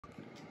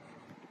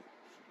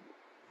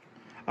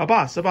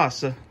Abbassa,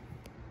 abbassa.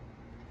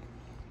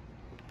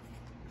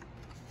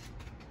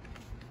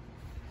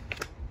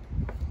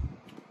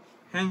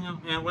 Hello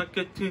and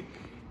welcome to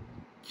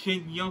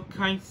Kid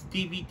Yokai's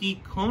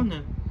DVD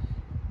corner.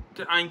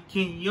 I'm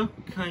Kid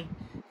Yokai.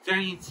 That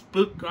is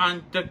book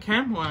on the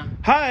camera.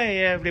 Hi,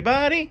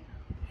 everybody.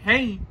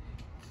 Hey,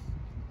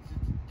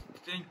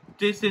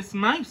 this is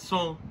my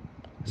soul.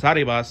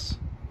 Sorry, boss.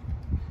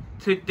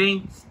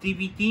 Today's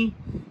DVD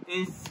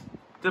is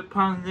the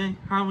Paul Lynde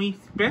Halloween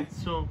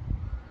special.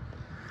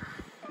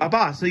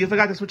 Abbassa, you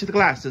forgot to switch the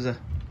glasses.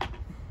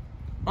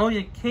 Oh,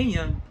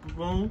 yeah,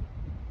 bro.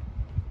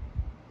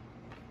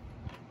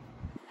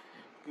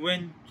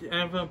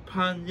 Whenever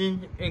Paul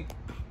Lynde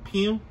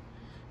appeared,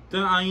 the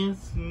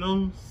Irons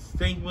known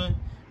statement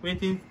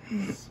with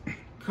his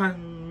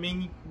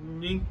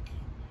comedic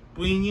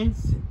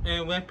brilliance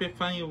and rapid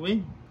fire wit.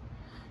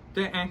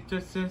 The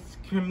actress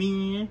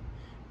comedian,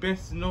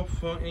 best known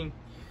for an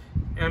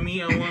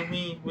Emmy Award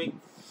with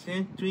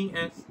Century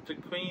as the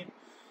Queen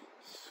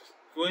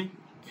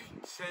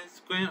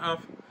Square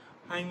of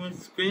Hollywood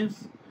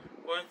Squares,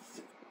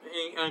 was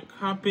an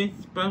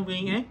accomplished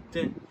bubbling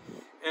actor,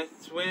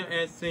 as well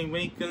as a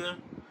regular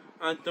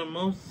on the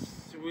most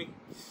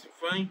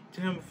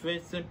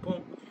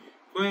visible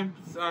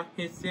programs of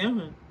his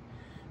era.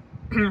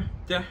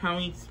 The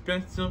Halloween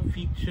special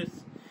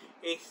features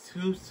a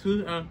who's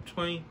who of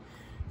 20th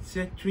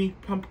century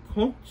pop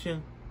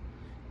culture.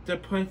 The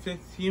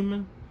present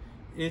humor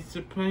is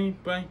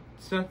supplied by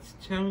such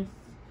talents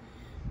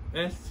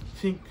as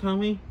Tim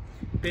Curry,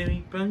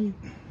 Billy Bunny,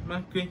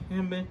 Margaret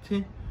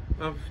Hamilton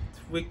of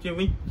Wicked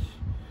Witch,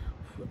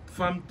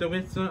 from The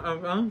Wizard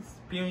of Oz,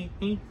 Billy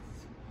Hayes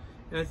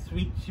as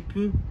Richie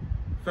Pooh,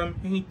 from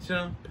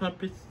H.R.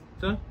 Puppet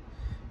Stuff,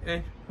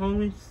 and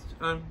Horace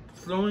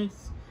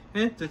Florence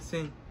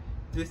Anderson.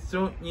 This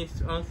song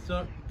is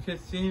also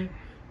considered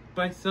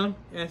by some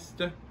as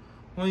the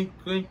Holy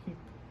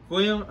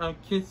Grail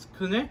of kids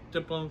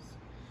collectibles.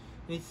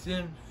 It's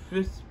their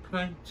first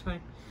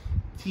primetime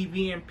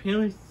TV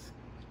appearance.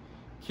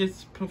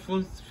 Kids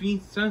performs 3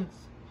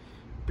 songs: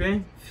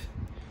 Beth,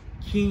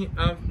 King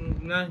of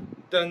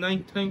the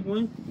Nighttime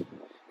Woods,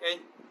 and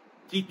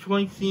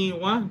Detroit City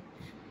Walk.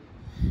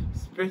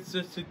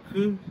 Special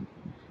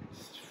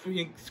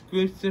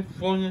exclusive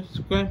for the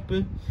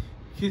scrapbook,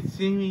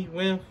 considering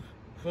well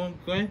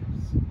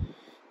photographs.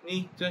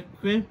 Need the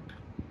grip,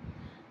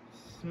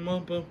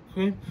 mobile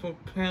grip for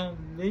Paul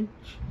Lynde,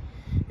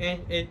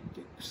 and an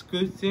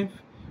exclusive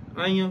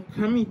audio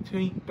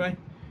commentary by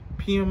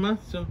Peter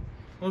Muscle.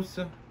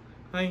 Also,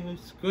 Hollywood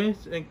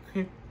Squares and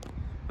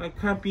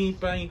accompanied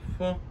by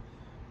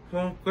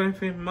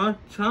photographic Mark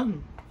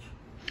Challenge.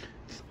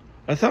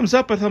 A thumbs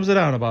up or thumbs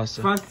down,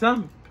 Abbassa? Thumbs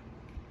up.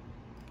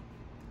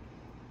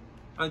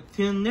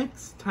 Until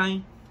next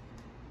time.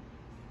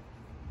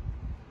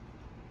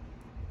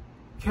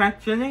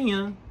 Catch you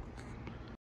later.